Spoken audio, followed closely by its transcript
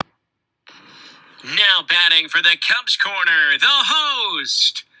Now batting for the Cubs Corner, the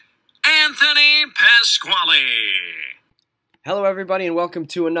host, Anthony Pasquale. Hello, everybody, and welcome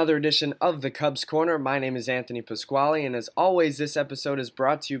to another edition of the Cubs Corner. My name is Anthony Pasquale, and as always, this episode is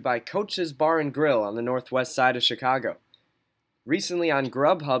brought to you by Coach's Bar and Grill on the northwest side of Chicago. Recently on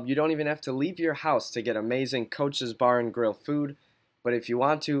Grubhub, you don't even have to leave your house to get amazing Coach's Bar and Grill food, but if you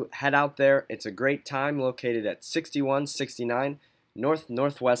want to, head out there. It's a great time located at 6169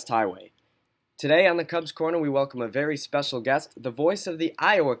 Northwest Highway. Today on the Cubs Corner, we welcome a very special guest, the voice of the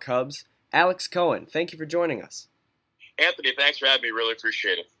Iowa Cubs, Alex Cohen. Thank you for joining us. Anthony, thanks for having me. Really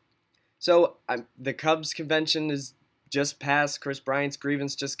appreciate it. So, the Cubs convention is just passed. Chris Bryant's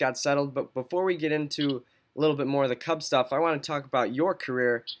grievance just got settled. But before we get into a little bit more of the Cubs stuff, I want to talk about your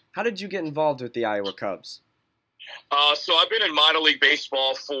career. How did you get involved with the Iowa Cubs? So I've been in minor league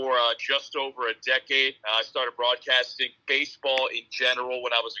baseball for just over a decade. I started broadcasting baseball in general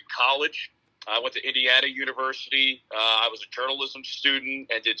when I was in college. I went to Indiana University. I was a journalism student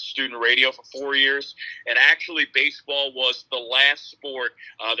and did student radio for 4 years. And actually, baseball was the last sport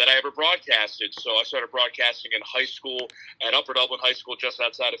that I ever broadcasted. So I started broadcasting in high school at Upper Dublin High School just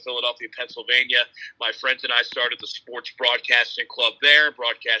outside of Philadelphia, Pennsylvania. My friends and I started the sports broadcasting club there,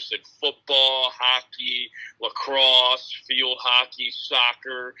 broadcasted football, hockey, lacrosse, field hockey,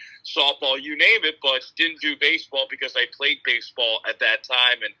 soccer, softball, you name it, but didn't do baseball because I played baseball at that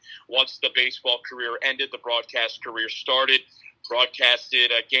time. And once the baseball career ended, the broadcast career started.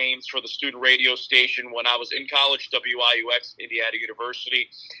 Broadcasted games for the student radio station when I was in college, WIUX, Indiana University,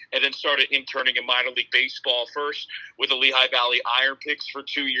 and then started interning in minor league baseball first with the Lehigh Valley Iron Pigs for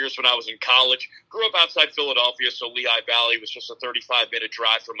 2 years when I was in college. Grew up outside Philadelphia, so Lehigh Valley was just a 35-minute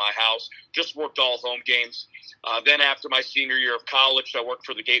drive from my house. Just worked all home games. Then after my senior year of college, I worked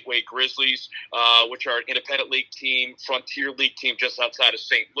for the Gateway Grizzlies, which are an independent league team, frontier league team just outside of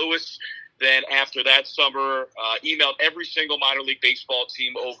St. Louis. Then after that summer, emailed every single minor league baseball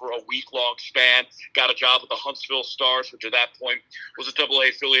team over a week-long span. Got a job with the Huntsville Stars, which at that point was a AA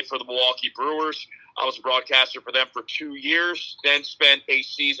affiliate for the Milwaukee Brewers. I was a broadcaster for them for 2 years, then spent a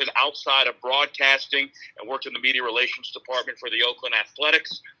season outside of broadcasting and worked in the media relations department for the Oakland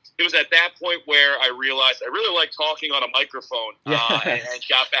Athletics. It was at that point where I realized I really like talking on a microphone and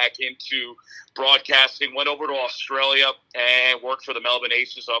got back into broadcasting, went over to Australia and worked for the Melbourne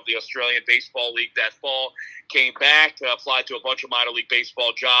Aces of the Australian Baseball League that fall. Came back, applied to a bunch of minor league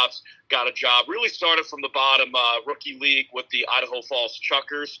baseball jobs, got a job, really started from the bottom, rookie league with the Idaho Falls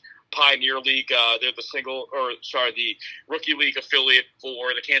Chuckers. Pioneer League, they're the rookie league affiliate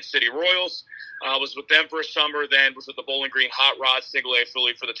for the Kansas City Royals. Was with them for a summer, then was with the Bowling Green Hot Rods, single A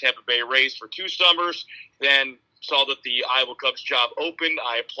affiliate for the Tampa Bay Rays for 2 summers. Then saw that the Iowa Cubs job opened.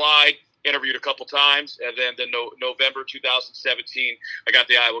 I applied, interviewed a couple times, and then November 2017, I got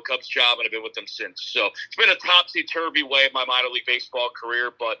the Iowa Cubs job, and I've been with them since. So it's been a topsy-turvy way of my minor league baseball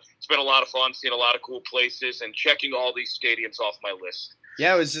career, but it's been a lot of fun, seeing a lot of cool places, and checking all these stadiums off my list.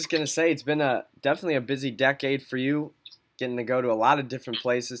 Yeah, I was just going to say, it's been definitely a busy decade for you, getting to go to a lot of different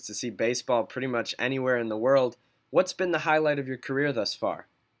places to see baseball pretty much anywhere in the world. What's been the highlight of your career thus far?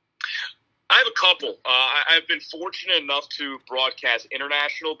 I have a couple. I've been fortunate enough to broadcast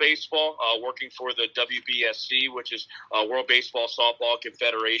international baseball, working for the WBSC, which is World Baseball Softball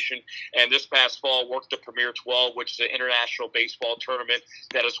Confederation. And this past fall, worked the Premier 12, which is an international baseball tournament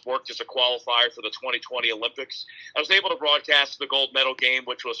that has worked as a qualifier for the 2020 Olympics. I was able to broadcast the gold medal game,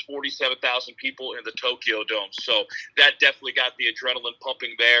 which was 47,000 people in the Tokyo Dome. So that definitely got the adrenaline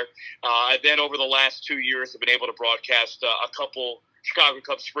pumping there. Then over the last 2 years, I've been able to broadcast a couple Chicago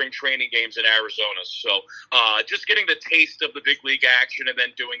Cubs spring training games in Arizona. So just getting the taste of the big league action and then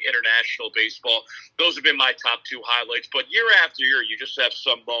doing international baseball, those have been my top 2 highlights. But year after year, you just have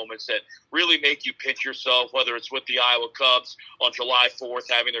some moments that really make you pinch yourself, whether it's with the Iowa Cubs on July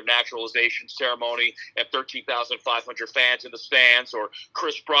 4th having their naturalization ceremony and 13,500 fans in the stands, or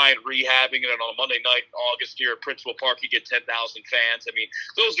Chris Bryant rehabbing it on a Monday night in August here at Principal Park, you get 10,000 fans. I mean,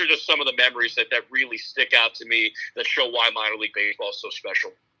 those are just some of the memories that really stick out to me that show why minor league baseball so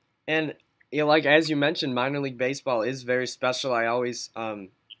special. And like as you mentioned, minor league baseball is very special. I always kind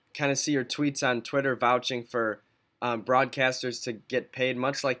of see your tweets on Twitter vouching for broadcasters to get paid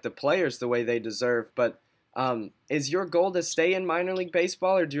much like the players the way they deserve. But is your goal to stay in minor league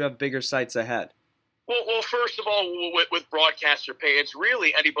baseball, or do you have bigger sights ahead? Well, first of all, with broadcaster pay, it's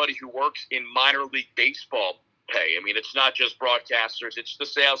really anybody who works in minor league baseball pay. I mean, it's not just broadcasters, it's the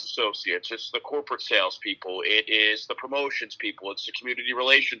sales associates, it's the corporate sales people, it is the promotions people, it's the community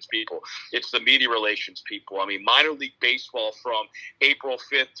relations people, it's the media relations people. I mean, minor league baseball from April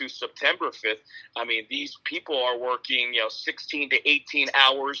 5th to September 5th, I mean, these people are working, 16 to 18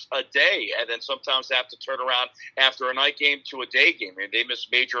 hours a day, and then sometimes have to turn around after a night game to a day game. And they miss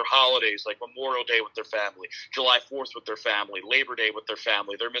major holidays like Memorial Day with their family, July 4th with their family, Labor Day with their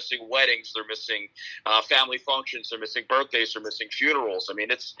family. They're missing weddings, they're missing family functions, they're missing birthdays, they're missing funerals. I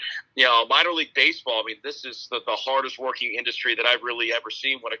mean, it's, minor league baseball, I mean, this is the hardest working industry that I've really ever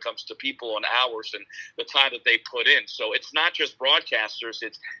seen when it comes to people and hours and the time that they put in. So it's not just broadcasters,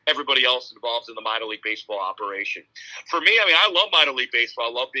 it's everybody else involved in the minor league baseball operation. For me, I mean, I love minor league baseball.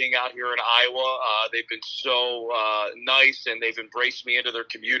 I love being out here in Iowa. They've been so nice, and they've embraced me into their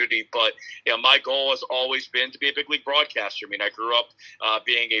community. But my goal has always been to be a big league broadcaster. I mean, I grew up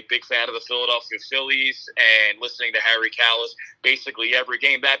being a big fan of the Philadelphia Phillies and listening to Harry Kalas basically every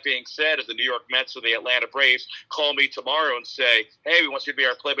game. That being said, if the New York Mets or the Atlanta Braves call me tomorrow and say, "Hey, we want you to be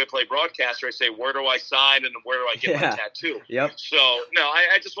our play-by-play broadcaster," I say, "Where do I sign and where do I get my tattoo?" Yep. So, no,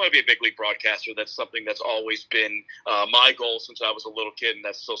 I just want to be a big league broadcaster. That's something that's always been my goal since I was a little kid, and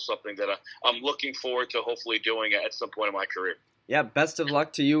that's still something that I'm looking forward to hopefully doing at some point in my career. Yeah, best of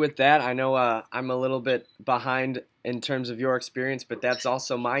luck to you with that. I know I'm a little bit behind in terms of your experience, but that's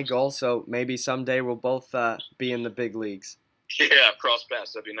also my goal, so maybe someday we'll both be in the big leagues. Yeah, cross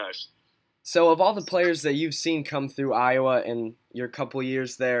paths. That'd be nice. So of all the players that you've seen come through Iowa in your couple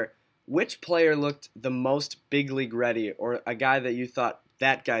years there, which player looked the most big league ready, or a guy that you thought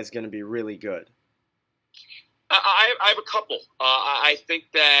that guy's going to be really good? I have a couple. I think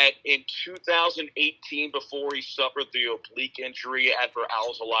that in 2018, before he suffered the oblique injury, Adbert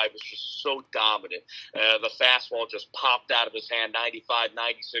Alzolay was just so dominant. The fastball just popped out of his hand, 95,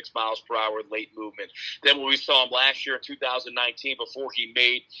 96 miles per hour in late movement. Then when we saw him last year in 2019, before he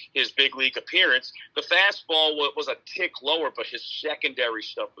made his big league appearance, the fastball was a tick lower, but his secondary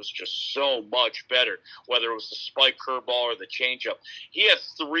stuff was just so much better, whether it was the spike curveball or the changeup. He had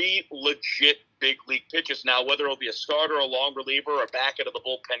 3 legit big league pitches. Now, whether it'll be a starter, a long reliever, or back end of the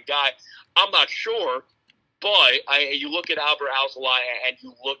bullpen guy, I'm not sure. But you look at Adbert Alzolay and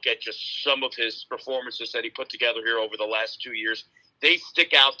you look at just some of his performances that he put together here over the last 2 years, they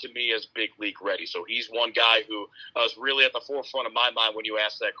stick out to me as big league ready. So he's one guy who was really at the forefront of my mind when you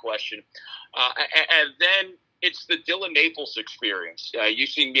asked that question. And then it's the Dylan Maples experience.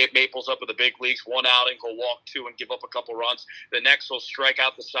 You've seen Maples up in the big leagues, one outing, he'll walk 2 and give up a couple runs. The next, he'll strike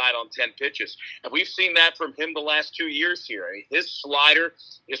out the side on 10 pitches. And we've seen that from him the last 2 years here. I mean, his slider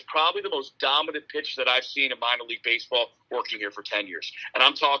is probably the most dominant pitch that I've seen in minor league baseball working here for 10 years. And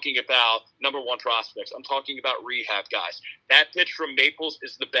I'm talking about number 1 prospects. I'm talking about rehab guys. That pitch from Maples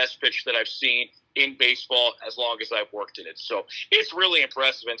is the best pitch that I've seen in baseball as long as I've worked in it. So it's really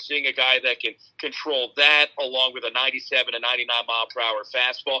impressive. And seeing a guy that can control that along with a 97 and 99 mile per hour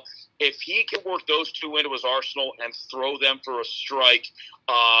fastball, if he can work those 2 into his arsenal and throw them for a strike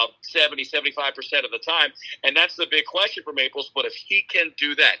 70, 75% of the time, and that's the big question for Maples, but if he can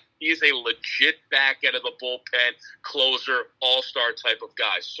do that, he is a legit back end of the bullpen closer, all-star type of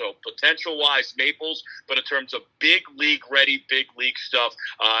guy. So potential-wise, Maples, but in terms of big league ready, big league stuff,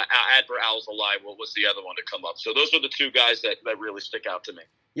 Adbert Alzolay was the other one to come up. So those are the 2 guys that really stick out to me.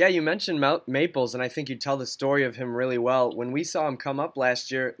 Yeah, you mentioned Maples, and I think you tell the story of him really well. When we saw him come up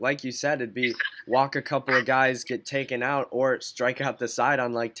last year, like you said, it'd be walk a couple of guys, get taken out, or strike out the side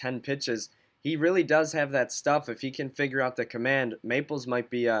on like 10 pitches. He really does have that stuff. If he can figure out the command, Maples might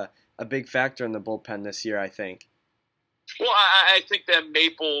be a big factor in the bullpen this year, I think. Well, I think that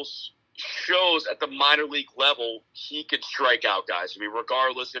Maples shows at the minor league level he could strike out guys. I mean,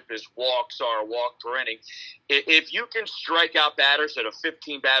 regardless if his walks are a walk per inning, if you can strike out batters at a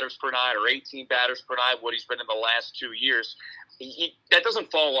 15 batters per night or 18 batters per night, what he's been in the last 2 years, that doesn't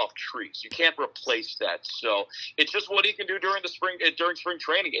fall off trees. You can't replace that. So it's just what he can do during spring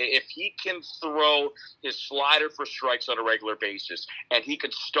training. If he can throw his slider for strikes on a regular basis, and he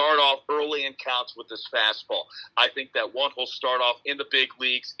can start off early in counts with his fastball, I think that 1, he'll start off in the big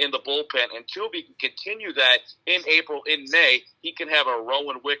leagues, in the bullpen, and 2, if he can continue that in April, in May, he can have a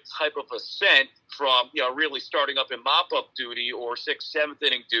Rowan Wick type of ascent from really starting up in mop-up duty or 6th, 7th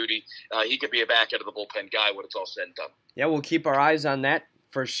inning duty. He could be a back end of the bullpen guy when it's all said and done. Yeah, we'll keep our eyes on that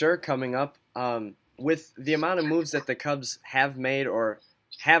for sure coming up. With the amount of moves that the Cubs have made or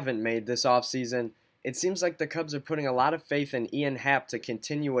haven't made this offseason, it seems like the Cubs are putting a lot of faith in Ian Happ to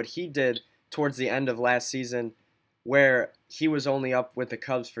continue what he did towards the end of last season, where he was only up with the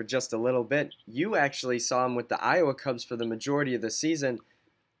Cubs for just a little bit. You actually saw him with the Iowa Cubs for the majority of the season.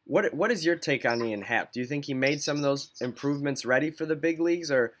 What is your take on Ian Happ? Do you think he made some of those improvements ready for the big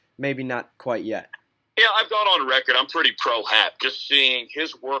leagues, or maybe not quite yet? Yeah, I've gone on record. I'm pretty pro-Hap. Just seeing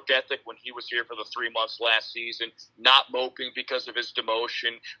his work ethic when he was here for the 3 months last season, not moping because of his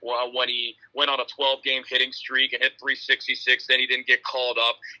demotion. When he went on a 12-game hitting streak and hit 366, then he didn't get called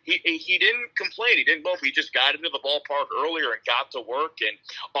up. He didn't complain. He didn't mope. He just got into the ballpark earlier and got to work. And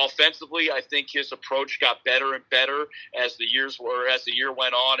offensively, I think his approach got better and better as the year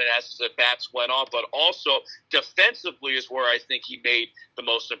went on and as the bats went on. But also defensively is where I think he made the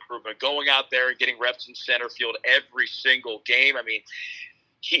most improvement. Going out there and getting reps in center field every single game. I mean,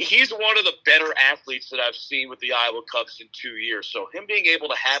 he's one of the better athletes that I've seen with the Iowa Cubs in 2 years. So him being able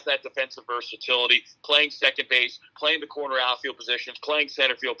to have that defensive versatility, playing second base, playing the corner outfield positions, playing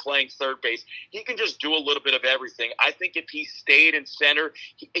center field, playing third base, he can just do a little bit of everything. I think if he stayed in center,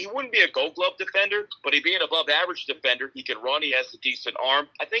 he wouldn't be a gold glove defender, but he'd be an above average defender. He can run. He has a decent arm.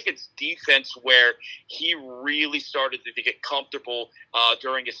 I think it's defense where he really started to get comfortable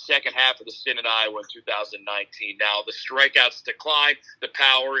during his second half of the stint in Iowa in 2019. Now, the strikeouts declined. The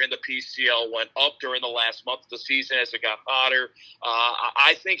power in the PCL went up during the last month of the season as it got hotter.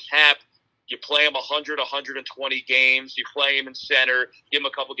 I think Happ, you play him 100, 120 games. You play him in center, give him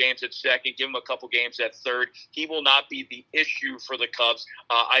a couple games at second, give him a couple games at third. He will not be the issue for the Cubs.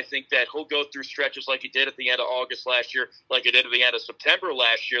 I think that he'll go through stretches like he did at the end of August last year, like he did at the end of September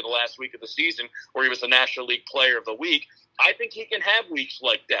last year, the last week of the season, where he was the National League Player of the Week. I think he can have weeks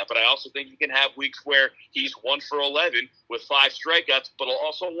like that, but I also think he can have weeks where he's 1 for 11 with 5 strikeouts, but he'll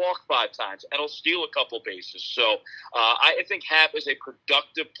also walk 5 times, and he'll steal a couple bases. So I think Happ is a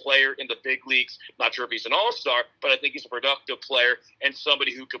productive player in the big leagues. Not sure if he's an all-star, but I think he's a productive player and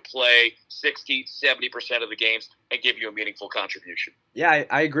somebody who could play 60, 70% of the games and give you a meaningful contribution. Yeah,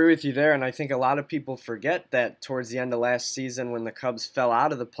 I agree with you there, and I think a lot of people forget that towards the end of last season when the Cubs fell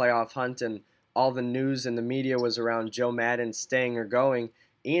out of the playoff hunt and all the news and the media was around Joe Maddon staying or going,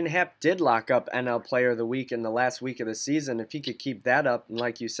 Ian Happ did lock up NL Player of the Week in the last week of the season. If he could keep that up, and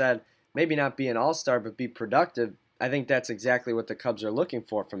like you said, maybe not be an all-star but be productive, I think that's exactly what the Cubs are looking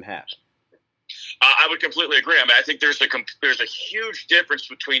for from Happ. I would completely agree. I mean, I think there's a huge difference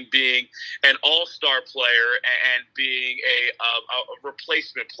between being an all-star player and being a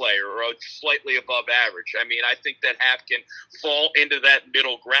replacement player or a slightly above average. I mean, I think that Happ can fall into that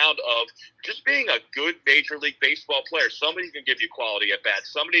middle ground of just being a good Major League Baseball player. Somebody who can give you quality at bat,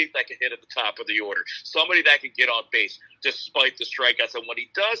 somebody that can hit at the top of the order, somebody that can get on base despite the strikeouts. And when he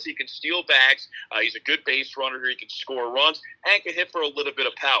does, he can steal bags. He's a good base runner. He can score runs and can hit for a little bit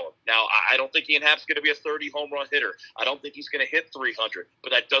of power. Now, I don't think Ian Happ's going to be a 30 home run hitter. I don't think he's going to hit 300,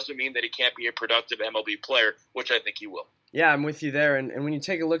 but that doesn't mean that he can't be a productive MLB player, which I think he will. Yeah, I'm with you there. And when you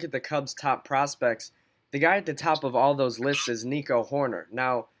take a look at the Cubs' top prospects, the guy at the top of all those lists is Nico Hoerner.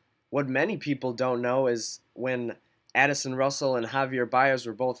 Now, what many people don't know is when Addison Russell and Javier Baez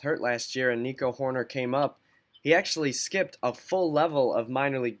were both hurt last year and Nico Hoerner came up, he actually skipped a full level of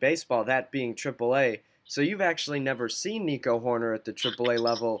minor league baseball, that being AAA. So you've actually never seen Nico Hoerner at the AAA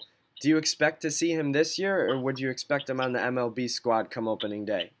level. Do you expect to see him this year, or would you expect him on the MLB squad come opening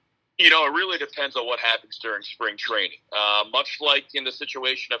day? You know, it really depends on what happens during spring training. Much like in the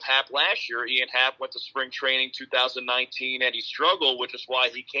situation of Happ last year, Ian Happ went to spring training 2019 and he struggled, which is why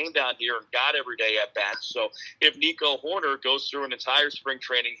he came down here and got every day at bats. So if Nico Hoerner goes through an entire spring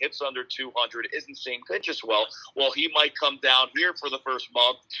training, hits under 200, isn't seeing pitches well, he might come down here for the first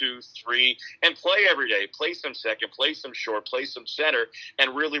month, 2, 3, and play every day. Play some second, play some short, play some center,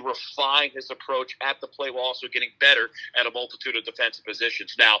 and really refine his approach at the plate while also getting better at a multitude of defensive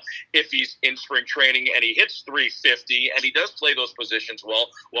positions. Now, if he's in spring training and he hits 350 and he does play those positions well,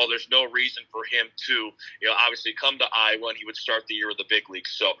 there's no reason for him to, obviously come to Iowa and he would start the year in the big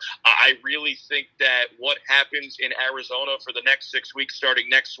leagues. So I really think that what happens in Arizona for the next 6 weeks, starting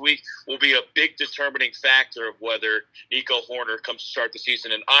next week, will be a big determining factor of whether Nico Hoerner comes to start the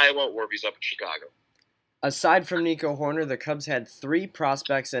season in Iowa or if he's up in Chicago. Aside from Nico Hoerner, the Cubs had 3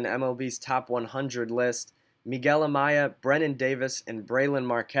 prospects in MLB's top 100 list: Miguel Amaya, Brennan Davis, and Brailyn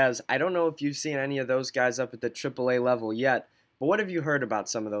Marquez. I don't know if you've seen any of those guys up at the AAA level yet, but what have you heard about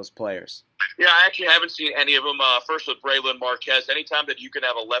some of those players? Yeah, I actually haven't seen any of them. First with Brailyn Marquez, anytime that you can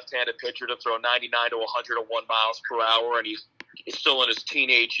have a left-handed pitcher to throw 99 to 101 miles per hour and he's still in his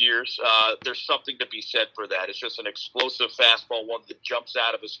teenage years, there's something to be said for that. It's just an explosive fastball, one that jumps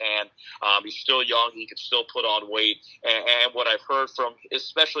out of his hand. He's still young. He can still put on weight. And what I've heard from,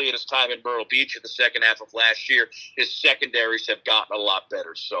 especially in his time in Myrtle Beach in the second half of last year, his secondaries have gotten a lot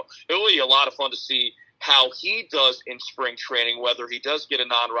better. So it will be a lot of fun to see how he does in spring training, whether he does get a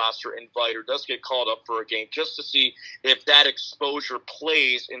non-roster invite or does get called up for a game, just to see if that exposure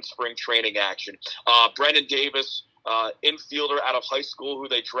plays in spring training action. Brendan Davis, infielder out of high school who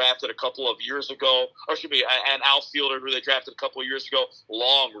they drafted a couple of years ago, or excuse me, an outfielder who they drafted a couple of years ago,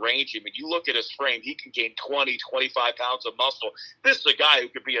 long range. I mean, you look at his frame, he can gain 20, 25 pounds of muscle. This is a guy who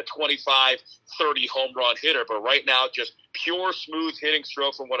could be a 25, 30 home run hitter, but right now, just pure smooth hitting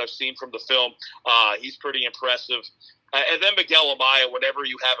stroke from what I've seen from the film. He's pretty impressive. And then Miguel Amaya, whenever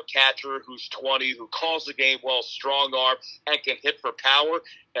you have a catcher who's 20, who calls the game well, strong arm, and can hit for power,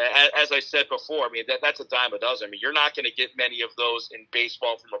 as I said before, I mean, that's a dime a dozen. I mean, you're not going to get many of those in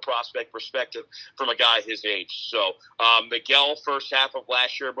baseball from a prospect perspective from a guy his age. So Miguel, first half of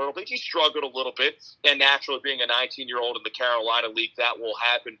last year, Myrtle Beach, he struggled a little bit. And naturally, being a 19-year-old in the Carolina League, that will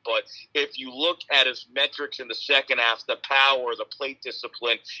happen. But if you look at his metrics in the second half, the power, the plate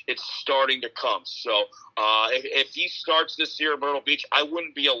discipline, it's starting to come. So if he starts this year at Myrtle Beach, I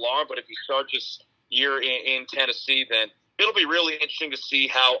wouldn't be alarmed. But if he starts this year in Tennessee, then it'll be really interesting to see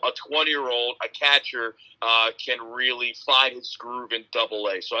how a 20-year-old, a catcher, can really find his groove in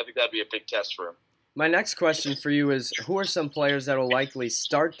Double-A. So I think that'd be a big test for him. My next question for you is, who are some players that will likely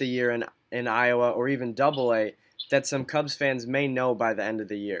start the year in Iowa or even Double-A that some Cubs fans may know by the end of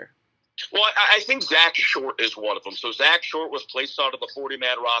the year? Well, I think Zach Short is one of them. So Zach Short was placed onto the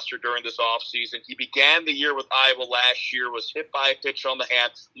 40-man roster during this offseason. He began the year with Iowa last year, was hit by a pitch on the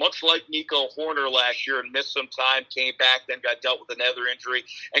hand, much like Nico Horner last year, and missed some time, came back, then got dealt with another injury,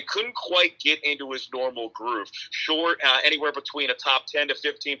 and couldn't quite get into his normal groove. Short, anywhere between a top 10 to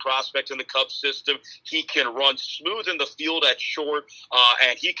 15 prospect in the Cubs system. He can run smooth in the field at short,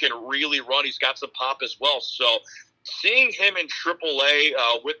 and he can really run. He's got some pop as well. So seeing him in AAA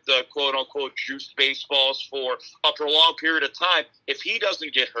with the quote-unquote juiced baseballs for a prolonged period of time, if he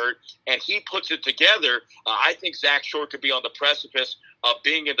doesn't get hurt and he puts it together, I think Zach Short could be on the precipice of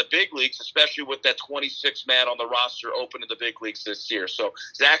being in the big leagues, especially with that 26 man on the roster open in the big leagues this year. So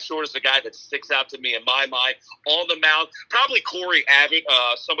Zach Short is the guy that sticks out to me in my mind. On the mound, probably Corey Abbott,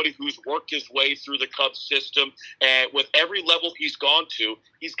 somebody who's worked his way through the Cubs system, and with every level he's gone to,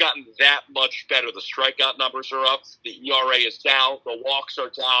 he's gotten that much better. The strikeout numbers are up, the ERA is down, the walks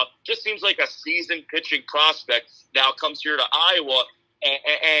are down. Just seems like a seasoned pitching prospect now comes here to Iowa,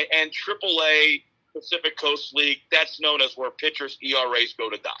 and AAA Pacific Coast League, that's known as where pitchers' ERAs go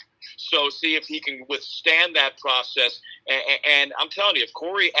to die. So see if he can withstand that process. And I'm telling you, if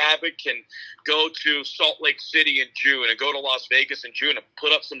Corey Abbott can go to Salt Lake City in June and go to Las Vegas in June and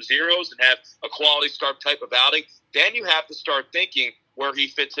put up some zeros and have a quality start type of outing, then you have to start thinking where he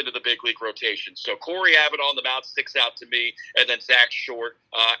fits into the big league rotation. So Corey Abbott on the mound sticks out to me, and then Zach Short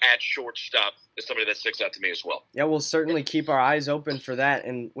at shortstop is somebody that sticks out to me as well. Yeah, we'll certainly keep our eyes open for that.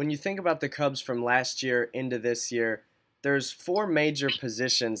 And when you think about the Cubs from last year into this year, there's four major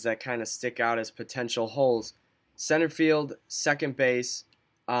positions that kind of stick out as potential holes: center field, second base,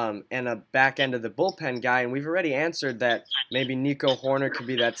 and a back end of the bullpen guy. And we've already answered that maybe Nico Horner could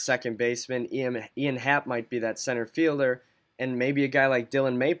be that second baseman, Ian Happ might be that center fielder, and maybe a guy like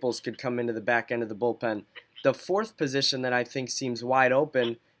Dylan Maples could come into the back end of the bullpen. The fourth position that I think seems wide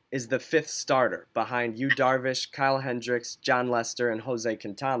open is the fifth starter, behind Yu Darvish, Kyle Hendricks, John Lester, and Jose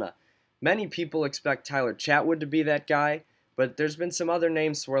Quintana. Many people expect Tyler Chatwood to be that guy, but there's been some other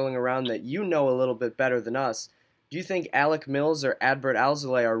names swirling around that you know a little bit better than us. Do you think Alec Mills or Adbert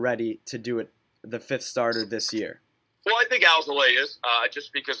Alzolay are ready to do it, the fifth starter this year? Well, I think Alzolay is,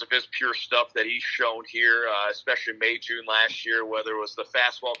 just because of his pure stuff that he's shown here, especially May, June last year, whether it was the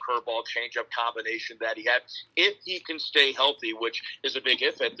fastball, curveball, changeup combination that he had. If he can stay healthy, which is a big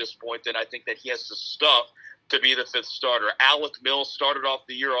if at this point, then I think that he has the stuff to be the fifth starter. Alec Mills started off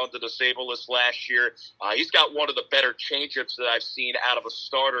the year on the disabled list last year. He's got one of the better changeups that I've seen out of a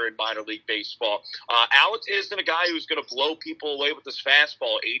starter in minor league baseball. Alex isn't a guy who's going to blow people away with his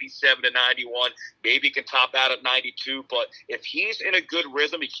fastball, 87 to 91. Maybe can top out at 92, but if he's in a good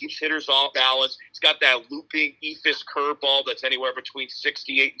rhythm, he keeps hitters off balance. He's got that looping ephus curveball that's anywhere between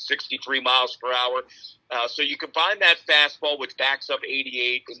 68 and 63 miles per hour. So you combine that fastball, which backs up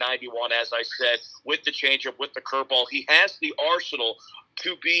 88 to 91, as I said, with the changeup, with the curveball. He has the arsenal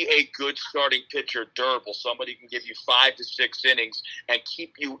to be a good starting pitcher, durable. Somebody can give you 5 to 6 innings and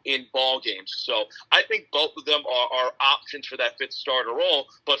keep you in ball games. So I think both of them are options for that fifth starter role.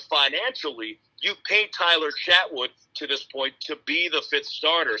 But financially, you pay Tyler Chatwood to this point to be the fifth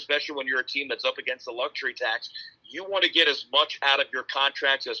starter, especially when you're a team that's up against the luxury tax. you want to get as much out of your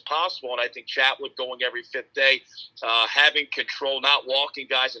contracts as possible. And I think Chatwood going every fifth day, having control, not walking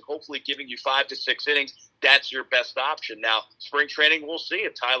guys, and hopefully giving you 5 to 6 innings, that's your best option. Now, spring training, we'll see.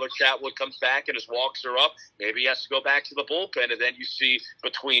 If Tyler Chatwood comes back and his walks are up, maybe he has to go back to the bullpen. And then you see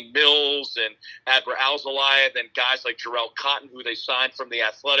between Mills and Adbert Alzolay, then guys like Jarrell Cotton, who they signed from the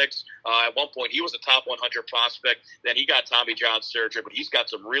Athletics. At one point, he was a top 100 prospect. Then he got Tommy John surgery, but he's got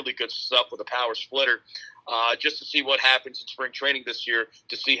some really good stuff with a power splitter. Just to see what happens in spring training this year,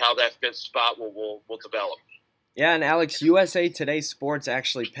 to see how that fifth spot will develop. Yeah, and Alex, USA Today Sports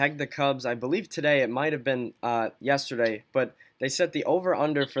actually pegged the Cubs, I believe today, it might have been yesterday, but they set the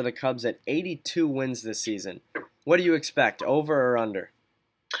over-under for the Cubs at 82 wins this season. What do you expect, over or under?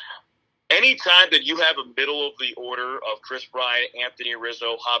 Anytime that you have a middle of the order of Chris Bryant, Anthony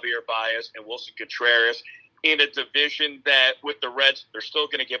Rizzo, Javier Baez, and Wilson Contreras in a division that, with the Reds, they're still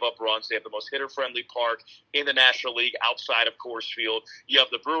going to give up runs. They have the most hitter-friendly park in the National League outside of Coors Field. You have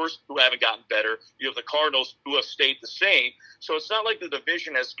the Brewers, who haven't gotten better. You have the Cardinals, who have stayed the same. So it's not like the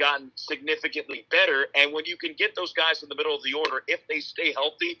division has gotten significantly better. And when you can get those guys in the middle of the order, if they stay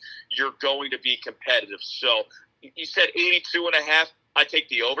healthy, you're going to be competitive. So you said 82.5. I take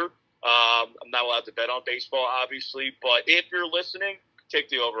the over. I'm not allowed to bet on baseball, obviously. But if you're listening, take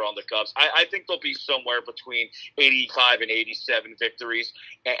the over on the Cubs. I think they'll be somewhere between 85 and 87 victories.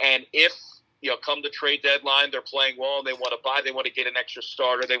 And if, come the trade deadline, they're playing well and they want to buy, they want to get an extra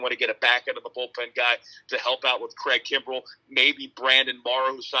starter, they want to get a back end of the bullpen guy to help out with Craig Kimbrell, maybe Brandon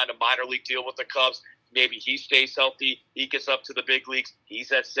Morrow, who signed a minor league deal with the Cubs. Maybe he stays healthy. He gets up to the big leagues. He's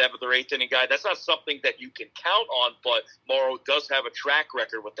that 7th or 8th inning guy. That's not something that you can count on, but Morrow does have a track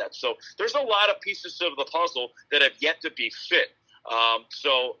record with that. So there's a lot of pieces of the puzzle that have yet to be fit.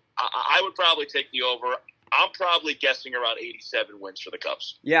 So I would probably take the over. I'm probably guessing around 87 wins for the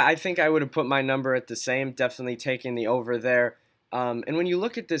Cubs. Yeah, I think I would have put my number at the same, definitely taking the over there. And when you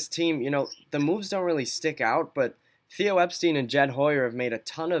look at this team, the moves don't really stick out, but Theo Epstein and Jed Hoyer have made a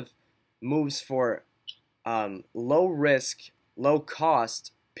ton of moves for low risk, low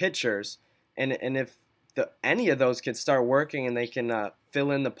cost pitchers. And if any of those could start working and they can fill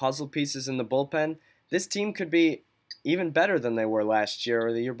in the puzzle pieces in the bullpen, this team could be even better than they were last year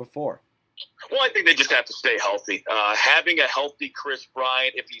or the year before. Well, I think they just have to stay healthy. Having a healthy Chris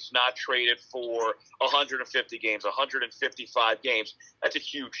Bryant, if he's not traded for 150 games, 155 games, that's a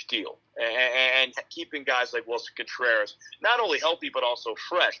huge deal. And keeping guys like Wilson Contreras not only healthy but also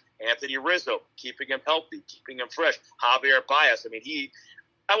fresh. Anthony Rizzo, keeping him healthy, keeping him fresh. Javier Baez,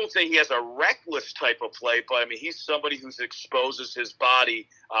 I won't say he has a reckless type of play, but he's somebody who exposes his body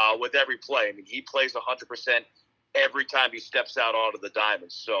with every play. He plays 100% every time he steps out onto the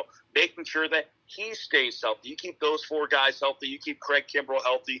diamond. So making sure that he stays healthy. You keep those 4 guys healthy. You keep Craig Kimbrell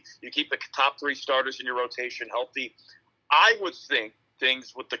healthy. You keep the top 3 starters in your rotation healthy. I would think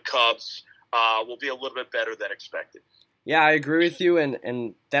things with the Cubs will be a little bit better than expected. Yeah, I agree with you,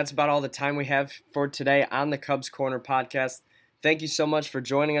 and that's about all the time we have for today on the Cubs Corner podcast. Thank you so much for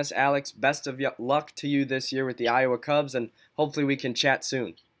joining us, Alex. Best of luck to you this year with the Iowa Cubs, and hopefully we can chat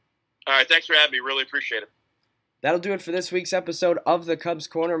soon. All right, thanks for having me. Really appreciate it. That'll do it for this week's episode of the Cubs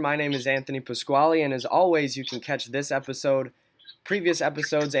Corner. My name is Anthony Pasquale, and as always, you can catch this episode, previous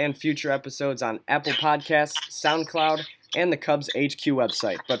episodes, and future episodes on Apple Podcasts, SoundCloud, and the Cubs HQ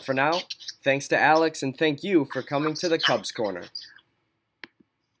website. But for now, thanks to Alex, and thank you for coming to the Cubs Corner.